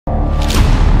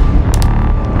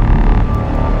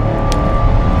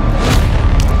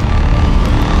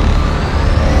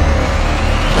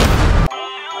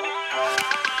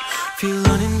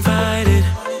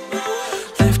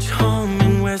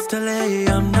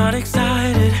not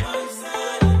excited,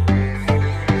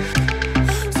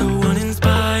 so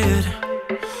uninspired.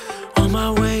 On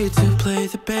my way to play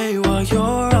the bay while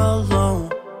you're alone.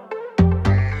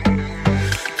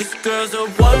 This girl's a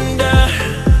wonder.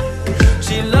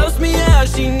 She loves me, yeah,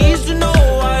 she needs to know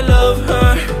I love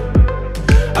her.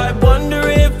 I wonder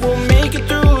if we'll make it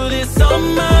through this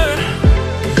summer.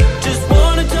 Just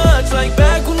wanna touch like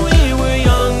back when we were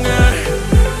younger.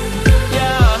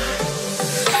 Yeah.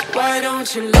 Why don't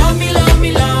you love me, love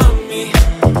me, love me?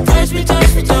 Touch me,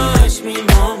 touch me, touch me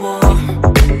no more.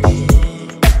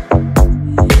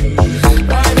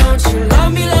 Why don't you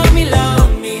love me, love me,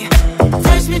 love me?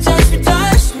 Touch me, touch me, touch me.